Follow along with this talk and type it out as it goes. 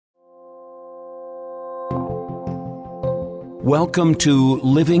Welcome to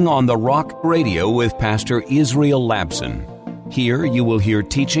Living on the Rock Radio with Pastor Israel Labson. Here you will hear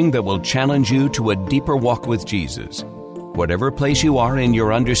teaching that will challenge you to a deeper walk with Jesus. Whatever place you are in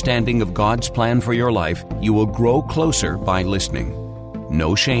your understanding of God's plan for your life, you will grow closer by listening.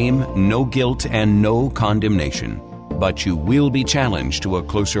 No shame, no guilt, and no condemnation, but you will be challenged to a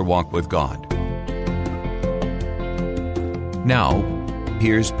closer walk with God. Now,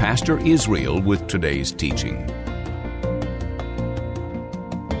 here's Pastor Israel with today's teaching.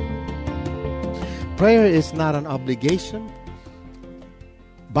 Prayer is not an obligation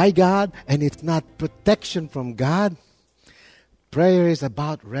by God, and it's not protection from God. Prayer is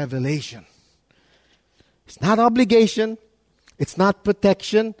about revelation. It's not obligation. It's not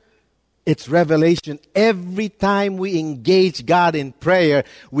protection. It's revelation. Every time we engage God in prayer,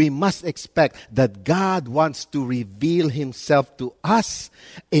 we must expect that God wants to reveal Himself to us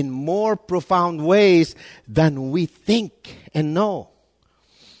in more profound ways than we think and know.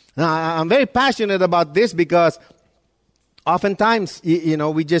 Now, I'm very passionate about this because oftentimes,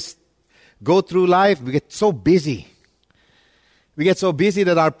 we just go through life. We get so busy. We get so busy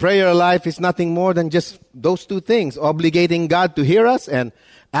that our prayer life is nothing more than just those two things, obligating God to hear us and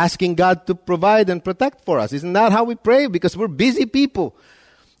asking God to provide and protect for us. Isn't that how we pray? Because we're busy people.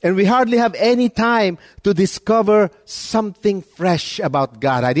 And we hardly have any time to discover something fresh about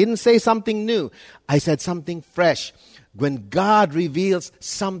God. I didn't say something new. I said something fresh. When God reveals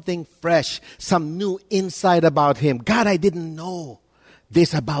something fresh, some new insight about Him. God, I didn't know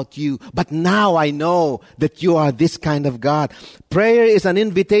this about you, but now I know that you are this kind of God. Prayer is an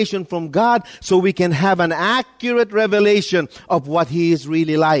invitation from God so we can have an accurate revelation of what He is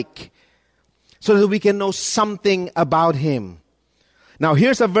really like, so that we can know something about Him. Now,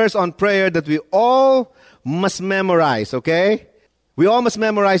 here's a verse on prayer that we all must memorize, okay? We all must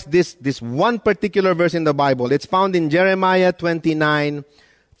memorize this one particular verse in the Bible. It's found in Jeremiah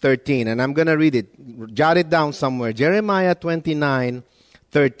 29:13, and I'm going to read it. Jot it down somewhere. Jeremiah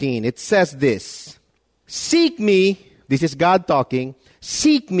 29:13. It says this: "Seek me," this is God talking,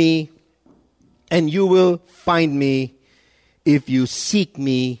 "seek me, and you will find me if you seek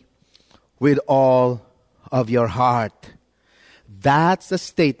me with all of your heart." That's the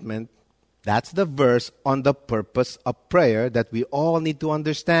statement. That's the verse on the purpose of prayer that we all need to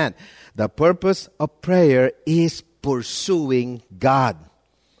understand. The purpose of prayer is pursuing God.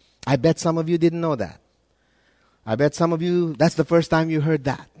 I bet some of you didn't know that. I bet some of you, that's the first time you heard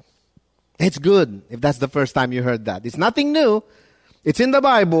that. It's good if that's the first time you heard that. It's nothing new. It's in the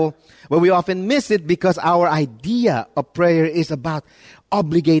Bible, but we often miss it because our idea of prayer is about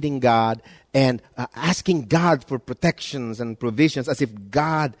obligating God and asking God for protections and provisions, as if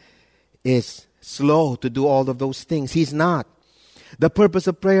God is slow to do all of those things. He's not. The purpose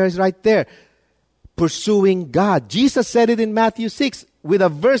of prayer is right there. Pursuing God. Jesus said it in Matthew 6 with a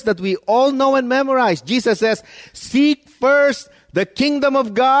verse that we all know and memorize. Jesus says, "Seek first the kingdom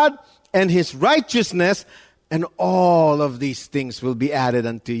of God and His righteousness, and all of these things will be added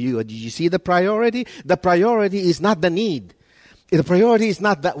unto you." Did you see the priority? The priority is not the need. The priority is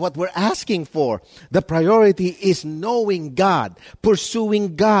not that what we're asking for. The priority is knowing God,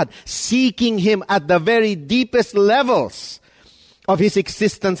 pursuing God, seeking Him at the very deepest levels of His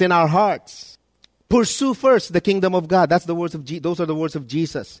existence in our hearts. Pursue first the kingdom of God. Those are the words of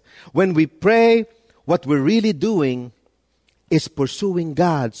Jesus. When we pray, what we're really doing is pursuing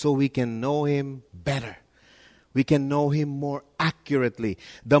God so we can know Him better. We can know Him more accurately.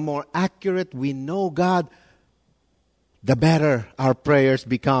 The more accurate we know God, the better our prayers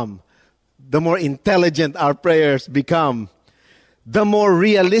become. The more intelligent our prayers become. The more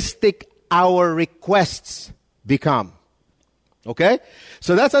realistic our requests become. Okay?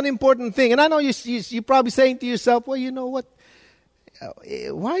 So that's an important thing. And I know you're probably saying to yourself, well, you know what?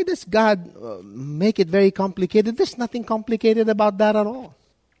 Why does God make it very complicated? There's nothing complicated about that at all.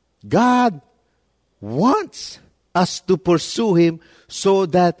 God wants us to pursue Him so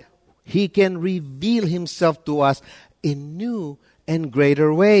that He can reveal Himself to us in new and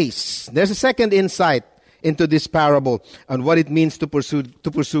greater ways. There's a second insight into this parable on what it means to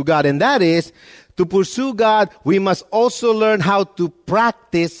pursue God, and that is, to pursue God, we must also learn how to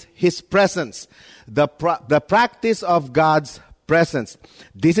practice His presence. The practice of God's presence.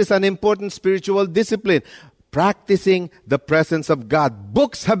 This is an important spiritual discipline. Practicing the presence of God.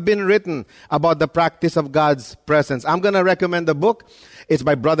 Books have been written about the practice of God's presence. I'm going to recommend the book. It's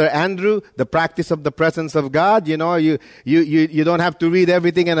by Brother Andrew, The Practice of the Presence of God. You know, you don't have to read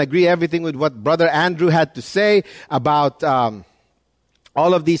everything and agree everything with what Brother Andrew had to say about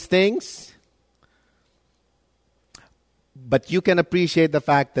all of these things. But you can appreciate the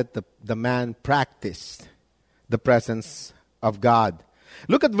fact that the man practiced the presence of God.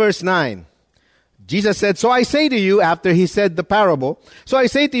 Look at verse 9. Jesus said, so I say to you, after he said the parable, so I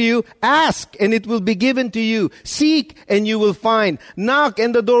say to you, ask and it will be given to you. Seek and you will find. Knock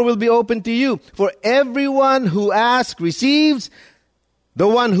and the door will be opened to you. For everyone who asks receives, the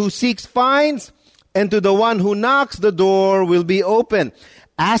one who seeks finds, and to the one who knocks the door will be open.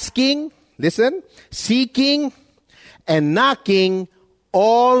 Asking, listen, seeking, and knocking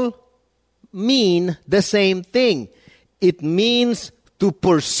all mean the same thing. It means to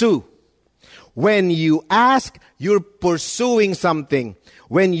pursue. When you ask, you're pursuing something.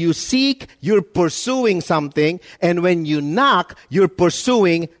 When you seek, you're pursuing something. And when you knock, you're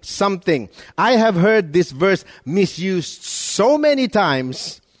pursuing something. I have heard this verse misused so many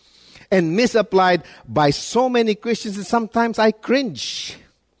times and misapplied by so many Christians that sometimes I cringe.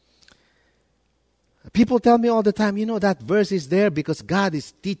 People tell me all the time, that verse is there because God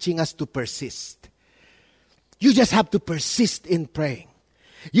is teaching us to persist. You just have to persist in praying.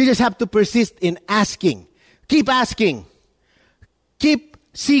 You just have to persist in asking. Keep asking. Keep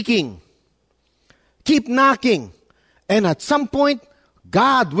seeking. Keep knocking. And at some point,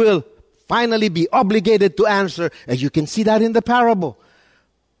 God will finally be obligated to answer. And you can see that in the parable.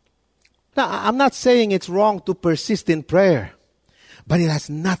 Now, I'm not saying it's wrong to persist in prayer, but it has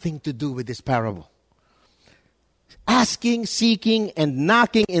nothing to do with this parable. Asking, seeking, and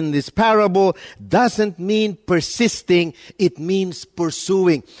knocking in this parable doesn't mean persisting. It means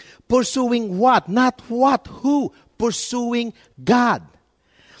pursuing. Pursuing what? Not what, who? Pursuing God.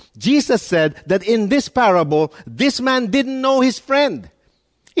 Jesus said that in this parable, this man didn't know his friend.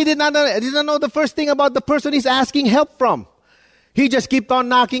 He did not know the first thing about the person he's asking help from. He just kept on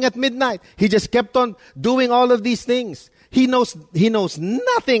knocking at midnight. He just kept on doing all of these things. He knows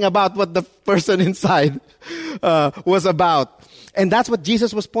nothing about what the person inside was about. And that's what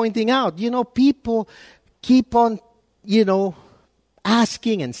Jesus was pointing out. People keep on,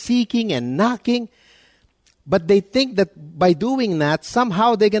 asking and seeking and knocking. But they think that by doing that,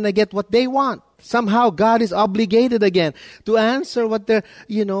 somehow they're going to get what they want. Somehow God is obligated again to answer what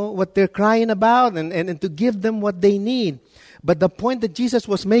they're crying about and to give them what they need. But the point that Jesus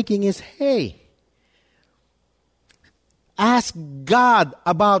was making is, hey, ask God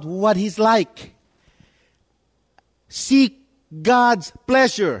about what He's like. Seek God's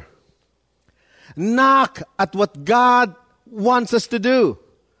pleasure. Knock at what God wants us to do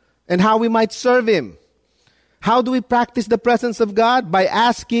and how we might serve Him. How do we practice the presence of God? By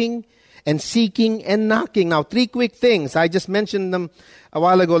asking and seeking and knocking. Now, 3 quick things. I just mentioned them a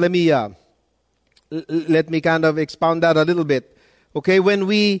while ago. Let me kind of expound that a little bit. Okay, when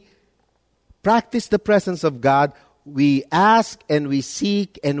we practice the presence of God, we ask and we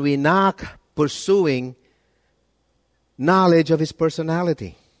seek and we knock, pursuing knowledge of His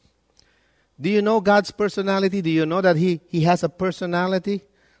personality. Do you know God's personality? Do you know that He has a personality?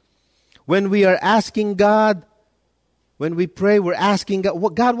 When we are asking God, when we pray, we're asking God,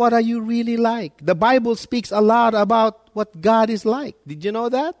 God, what are you really like? The Bible speaks a lot about what God is like. Did you know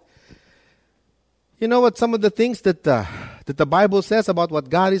that? You know what some of the things that the Bible says about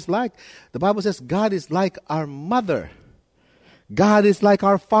what God is like? The Bible says God is like our mother. God is like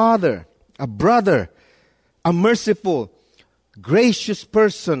our father, a brother, a merciful, gracious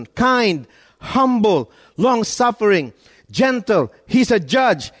person, kind, humble, long-suffering, gentle. He's a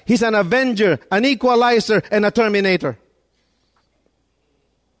judge. He's an avenger, an equalizer, and a terminator.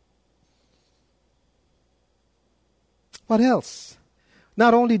 What else?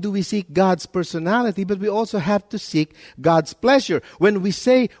 Not only do we seek God's personality, but we also have to seek God's pleasure. When we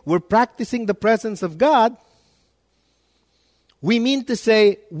say we're practicing the presence of God, we mean to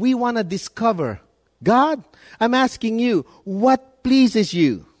say we want to discover, God, I'm asking you, what pleases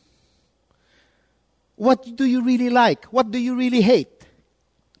you? What do you really like? What do you really hate?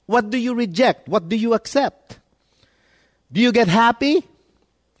 What do you reject? What do you accept? Do you get happy?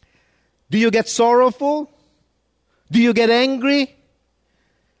 Do you get sorrowful? Do you get angry?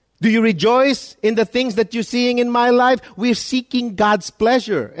 Do you rejoice in the things that you're seeing in my life? We're seeking God's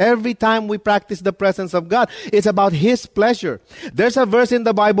pleasure. Every time we practice the presence of God, it's about His pleasure. There's a verse in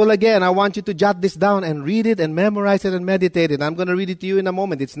the Bible again. I want you to jot this down and read it and memorize it and meditate it. I'm going to read it to you in a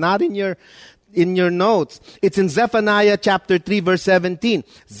moment. It's not in your notes. It's in Zephaniah chapter 3 verse 17.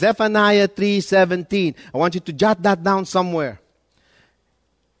 Zephaniah 3:17. I want you to jot that down somewhere.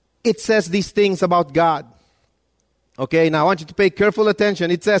 It says these things about God. Okay, now I want you to pay careful attention.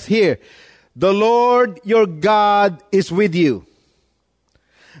 It says here, the Lord your God is with you,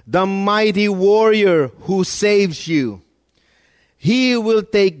 the mighty warrior who saves you. He will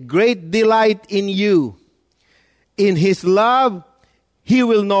take great delight in you. In His love, He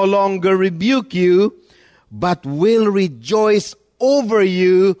will no longer rebuke you, but will rejoice over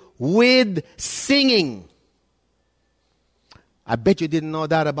you with singing. I bet you didn't know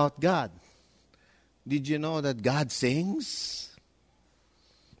that about God. Did you know that God sings?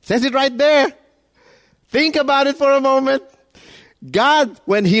 Says it right there. Think about it for a moment. God,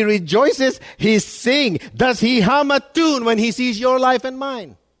 when He rejoices, He sings. Does He hum a tune when He sees your life and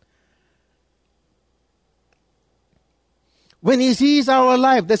mine? When He sees our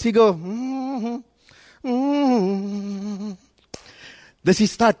life, does He go, Does He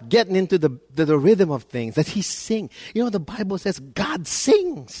start getting into the rhythm of things? Does He sing? You know, the Bible says God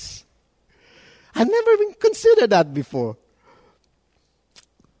sings. I never even considered that before.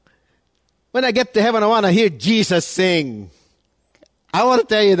 When I get to heaven, I want to hear Jesus sing. I want to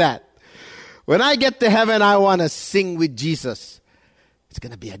tell you that. When I get to heaven, I want to sing with Jesus. It's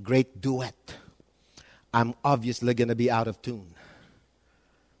going to be a great duet. I'm obviously going to be out of tune.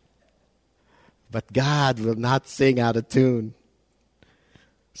 But God will not sing out of tune.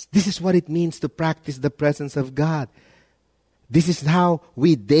 This is what it means to practice the presence of God. This is how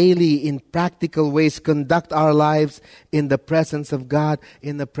we daily, in practical ways, conduct our lives in the presence of God,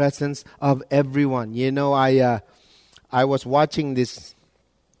 in the presence of everyone. You know, I was watching this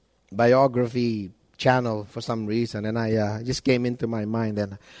biography channel for some reason, and I just came into my mind,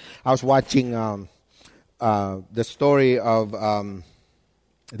 and I was watching the story of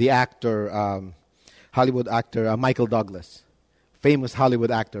the actor, Hollywood actor Michael Douglas. Famous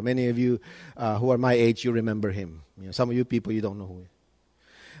Hollywood actor. Many of you who are my age, you remember him. You know, some of you people, you don't know who he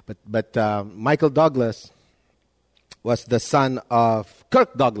is. But Michael Douglas was the son of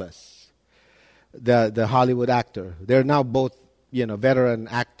Kirk Douglas, the Hollywood actor. They're now both, veteran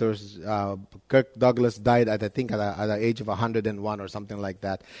actors. Kirk Douglas died, I think, at the age of 101 or something like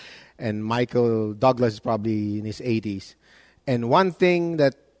that. And Michael Douglas is probably in his 80s. And one thing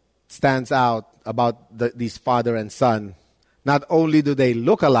that stands out about these father and son, not only do they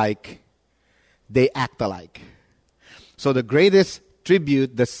look alike, they act alike. So the greatest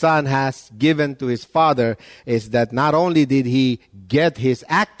tribute the son has given to his father is that not only did he get his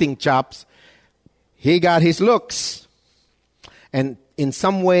acting chops, he got his looks. And in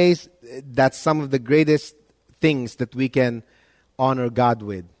some ways, that's some of the greatest things that we can honor God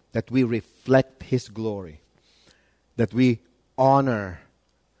with, that we reflect His glory, that we honor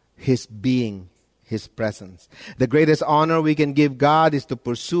His being, His presence. The greatest honor we can give God is to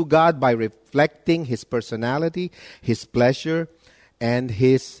pursue God by reflecting His personality, His pleasure, and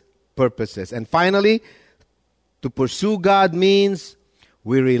His purposes. And finally, to pursue God means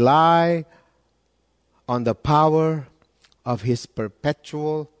we rely on the power of His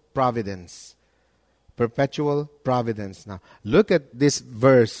perpetual providence. Perpetual providence. Now, look at this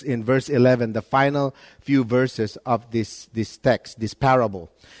verse in verse 11, the final few verses of this text, this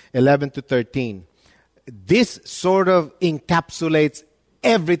parable, 11 to 13. This sort of encapsulates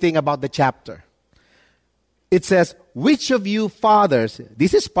everything about the chapter. It says, which of you fathers,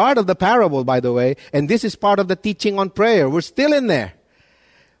 this is part of the parable, by the way, and this is part of the teaching on prayer. We're still in there.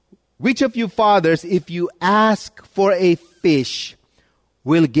 Which of you fathers, if you ask for a fish,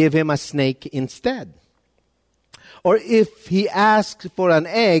 will give him a snake instead? Or if he asks for an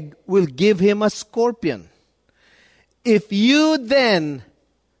egg, will give him a scorpion? If you then,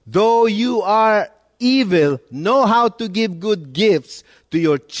 though you are evil, know how to give good gifts to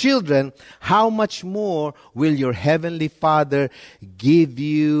your children, how much more will your heavenly Father give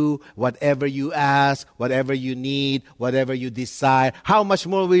you whatever you ask, whatever you need, whatever you desire? How much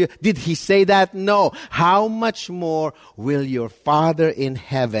more will you? Did He say that? No. How much more will your Father in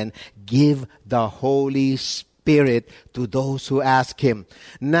heaven give the Holy Spirit to those who ask Him?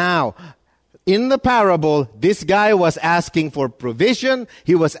 Now, in the parable, this guy was asking for provision.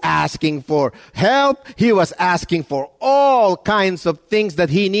 He was asking for help. He was asking for all kinds of things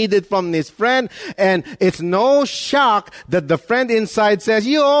that he needed from his friend. And it's no shock that the friend inside says,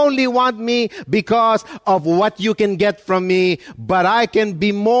 you only want me because of what you can get from me, but I can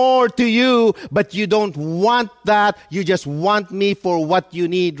be more to you, but you don't want that. You just want me for what you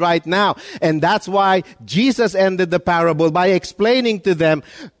need right now. And that's why Jesus ended the parable by explaining to them,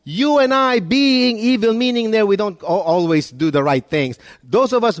 you and I being evil, meaning there we don't always do the right things.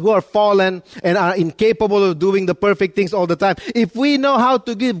 Those of us who are fallen and are incapable of doing the perfect things all the time, if we know how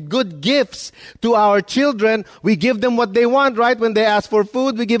to give good gifts to our children, we give them what they want, right? When they ask for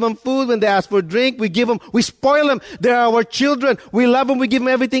food, we give them food. When they ask for drink, we give them, we spoil them. They're our children. We love them. We give them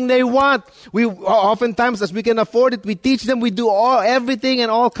everything they want. We oftentimes, as we can afford it, we teach them. We do everything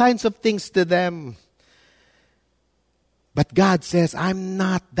and all kinds of things to them. But God says, I'm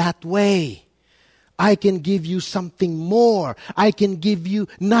not that way. I can give you something more. I can give you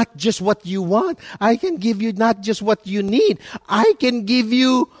not just what you want. I can give you not just what you need. I can give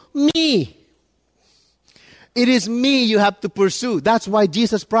you me. It is me you have to pursue. That's why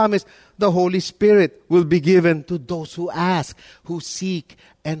Jesus promised the Holy Spirit will be given to those who ask, who seek,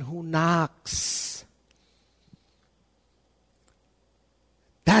 and who knocks.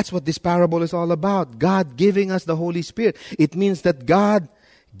 That's what this parable is all about. God giving us the Holy Spirit. It means that God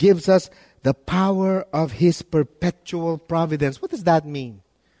gives us the power of His perpetual providence. What does that mean?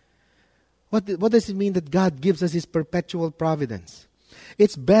 What does it mean that God gives us His perpetual providence?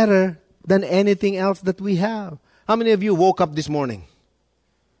 It's better than anything else that we have. How many of you woke up this morning?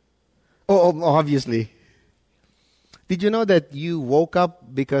 Oh, obviously. Did you know that you woke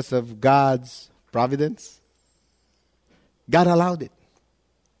up because of God's providence? God allowed it.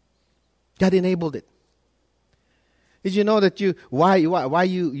 God enabled it. Did you know that why you are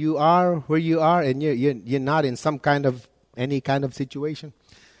where you are and you're not in any kind of situation?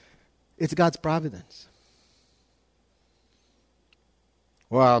 It's God's providence.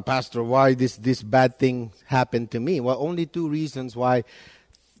 Well, Pastor, why this bad thing happened to me? Well, only two reasons why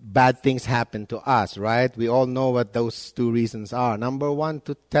bad things happen to us, right? We all know what those two reasons are. Number one,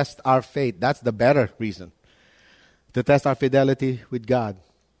 to test our faith. That's the better reason. To test our fidelity with God.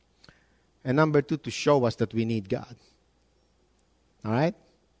 And number two, to show us that we need God. All right?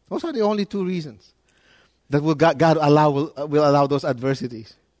 Those are the only two reasons that will allow those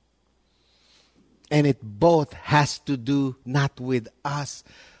adversities. And it both has to do not with us,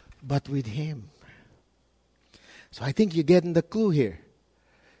 but with Him. So I think you're getting the clue here.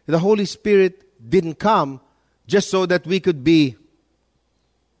 The Holy Spirit didn't come just so that we could be,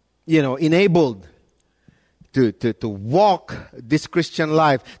 enabled to walk this Christian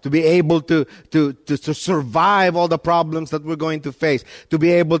life, to be able to survive all the problems that we're going to face, to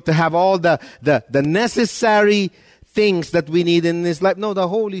be able to have all the necessary things that we need in this life. No, the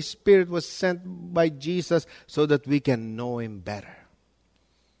Holy Spirit was sent by Jesus so that we can know Him better.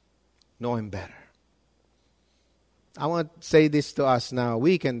 Know Him better. I want to say this to us now.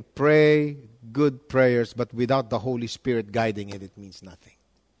 We can pray good prayers, but without the Holy Spirit guiding it, it means nothing.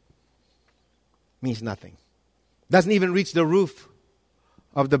 Means nothing. Doesn't even reach the roof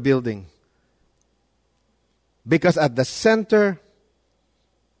of the building. Because at the center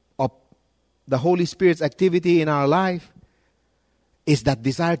of the Holy Spirit's activity in our life is that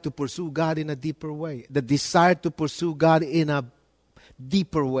desire to pursue God in a deeper way. The desire to pursue God in a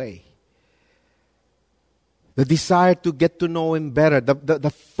deeper way. The desire to get to know Him better. The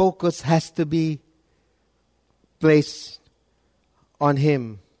focus has to be placed on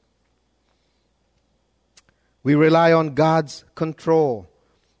Him. We rely on God's control.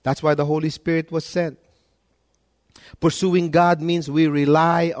 That's why the Holy Spirit was sent. Pursuing God means we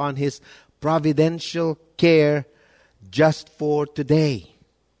rely on His providential care just for today.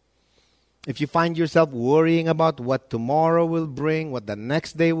 If you find yourself worrying about what tomorrow will bring, what the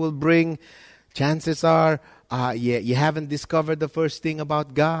next day will bring, chances are you haven't discovered the first thing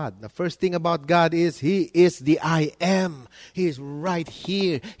about God. The first thing about God is He is the I Am. He is right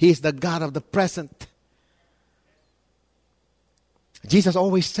here. He is the God of the present. Jesus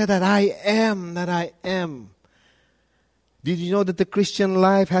always said that I am, that I am. Did you know that the Christian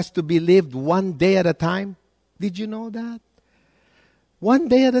life has to be lived one day at a time? Did you know that? One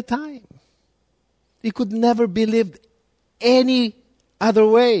day at a time. It could never be lived any other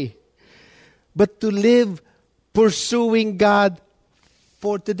way but to live pursuing God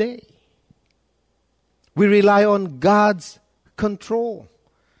for today. We rely on God's control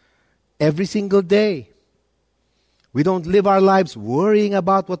every single day. We don't live our lives worrying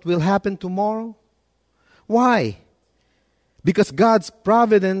about what will happen tomorrow. Why? Because God's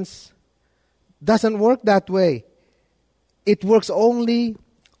providence doesn't work that way. It works only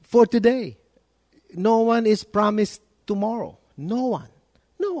for today. No one is promised tomorrow. No one.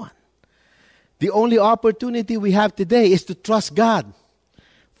 No one. The only opportunity we have today is to trust God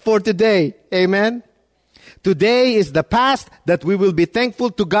for today. Amen? Today is the past that we will be thankful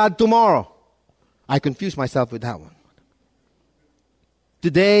to God tomorrow. I confused myself with that one.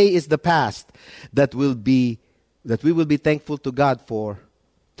 Today is the past that we will be thankful to God for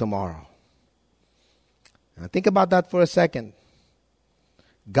tomorrow. Now think about that for a second.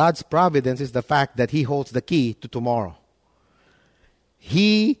 God's providence is the fact that He holds the key to tomorrow.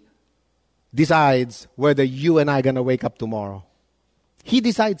 He decides whether you and I are going to wake up tomorrow. He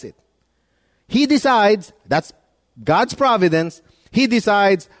decides it. He decides, that's God's providence. He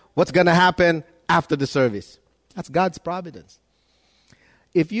decides what's going to happen after the service. That's God's providence.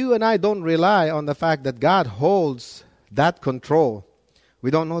 If you and I don't rely on the fact that God holds that control, we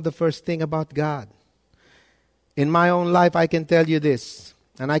don't know the first thing about God. In my own life, I can tell you this,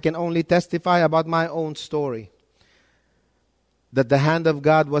 and I can only testify about my own story, that the hand of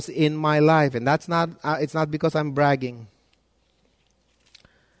God was in my life. And that's not, it's not because I'm bragging.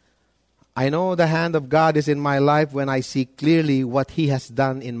 I know the hand of God is in my life when I see clearly what He has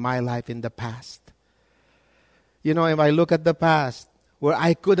done in my life in the past. You know, if I look at the past, where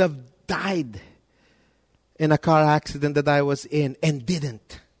I could have died in a car accident that I was in and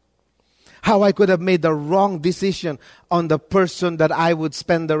didn't. How I could have made the wrong decision on the person that I would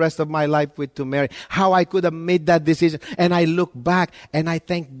spend the rest of my life with to marry. How I could have made that decision. And I look back and I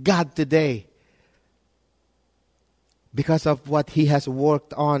thank God today because of what He has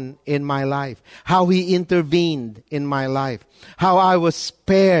worked on in my life. How He intervened in my life. How I was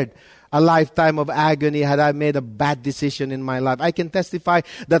spared a lifetime of agony had I made a bad decision in my life. I can testify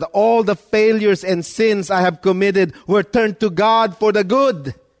that all the failures and sins I have committed were turned to God for the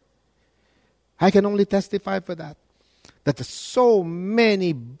good. I can only testify for that. That so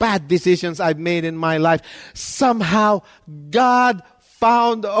many bad decisions I've made in my life, somehow God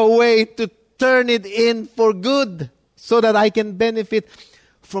found a way to turn it in for good so that I can benefit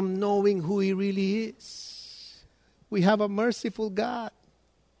from knowing who He really is. We have a merciful God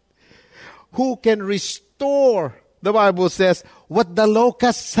who can restore, the Bible says, what the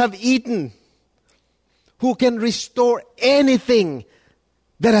locusts have eaten. Who can restore anything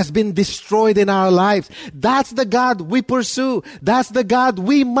that has been destroyed in our lives. That's the God we pursue. That's the God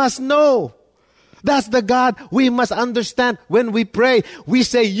we must know. That's the God we must understand when we pray. We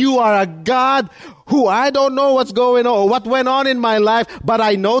say, you are a God who I don't know what's going on or what went on in my life, but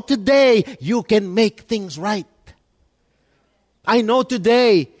I know today you can make things right. I know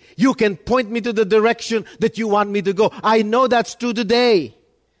today you can point me to the direction that you want me to go. I know that's true today.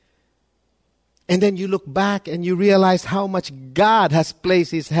 And then you look back and you realize how much God has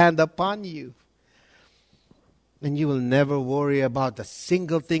placed His hand upon you. And you will never worry about a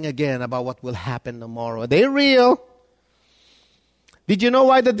single thing again about what will happen tomorrow. They're real. Did you know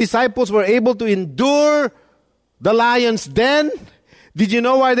why the disciples were able to endure the lion's den? Did you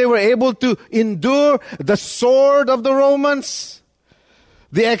know why they were able to endure the sword of the Romans?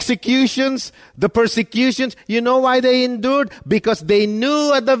 The executions, the persecutions, you know why they endured? Because they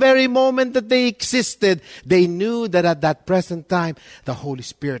knew at the very moment that they existed, they knew that at that present time, the Holy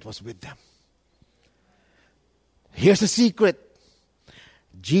Spirit was with them. Here's a secret.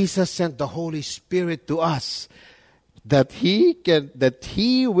 Jesus sent the Holy Spirit to us that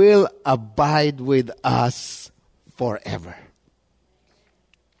He will abide with us forever.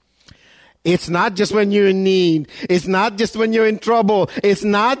 It's not just when you're in need. It's not just when you're in trouble. It's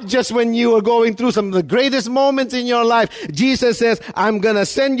not just when you are going through some of the greatest moments in your life. Jesus says, I'm going to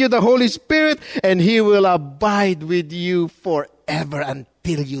send you the Holy Spirit and He will abide with you forever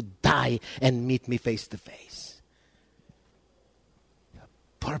until you die and meet me face to face.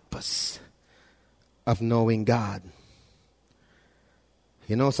 The purpose of knowing God.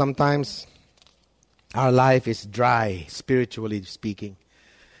 You know, sometimes our life is dry, spiritually speaking.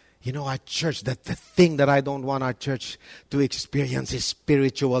 You know, our church, the thing that I don't want our church to experience is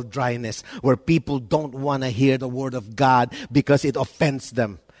spiritual dryness, where people don't want to hear the Word of God because it offends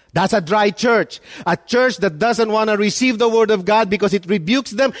them. That's a dry church. A church that doesn't want to receive the Word of God because it rebukes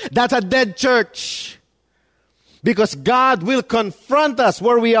them, that's a dead church. Because God will confront us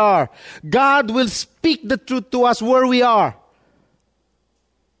where we are. God will speak the truth to us where we are.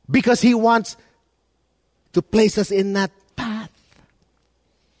 Because He wants to place us in that path.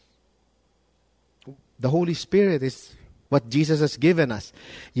 The Holy Spirit is what Jesus has given us.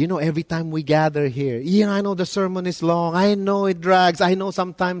 You know, every time we gather here, I know the sermon is long. I know it drags. I know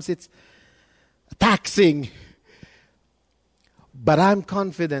sometimes it's taxing. But I'm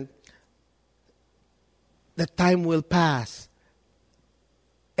confident that time will pass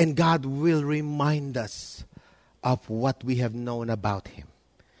and God will remind us of what we have known about Him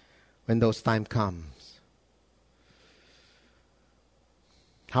when those time comes.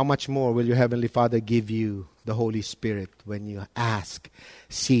 How much more will your Heavenly Father give you the Holy Spirit when you ask,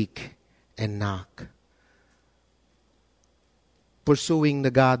 seek, and knock? Pursuing the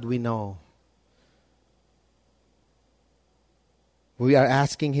God we know. We are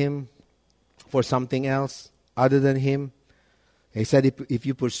asking Him for something else other than Him. He said, if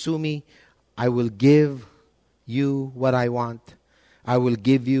you pursue me, I will give you what I want. I will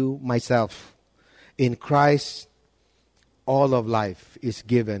give you myself. In Christ, all of life is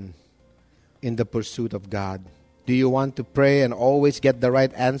given in the pursuit of God. Do you want to pray and always get the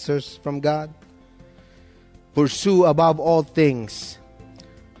right answers from God? Pursue above all things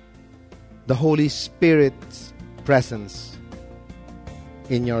the Holy Spirit's presence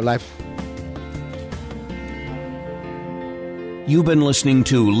in your life. You've been listening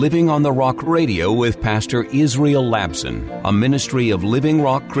to Living on the Rock Radio with Pastor Israel Labson, a ministry of Living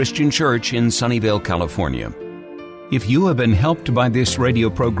Rock Christian Church in Sunnyvale, California. If you have been helped by this radio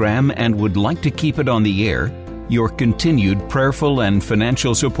program and would like to keep it on the air, your continued prayerful and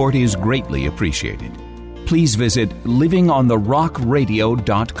financial support is greatly appreciated. Please visit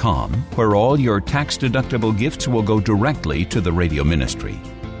livingontherockradio.com, where all your tax-deductible gifts will go directly to the radio ministry.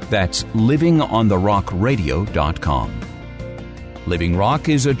 That's livingontherockradio.com. Living Rock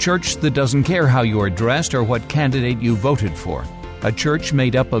is a church that doesn't care how you are dressed or what candidate you voted for. A church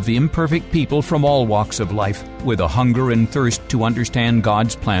made up of imperfect people from all walks of life with a hunger and thirst to understand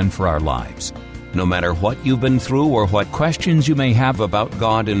God's plan for our lives. No matter what you've been through or what questions you may have about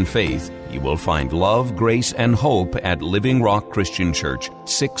God and faith, you will find love, grace, and hope at Living Rock Christian Church,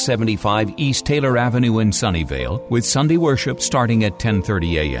 675 East Taylor Avenue in Sunnyvale, with Sunday worship starting at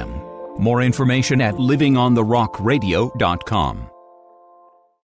 10:30 a.m. More information at livingontherockradio.com.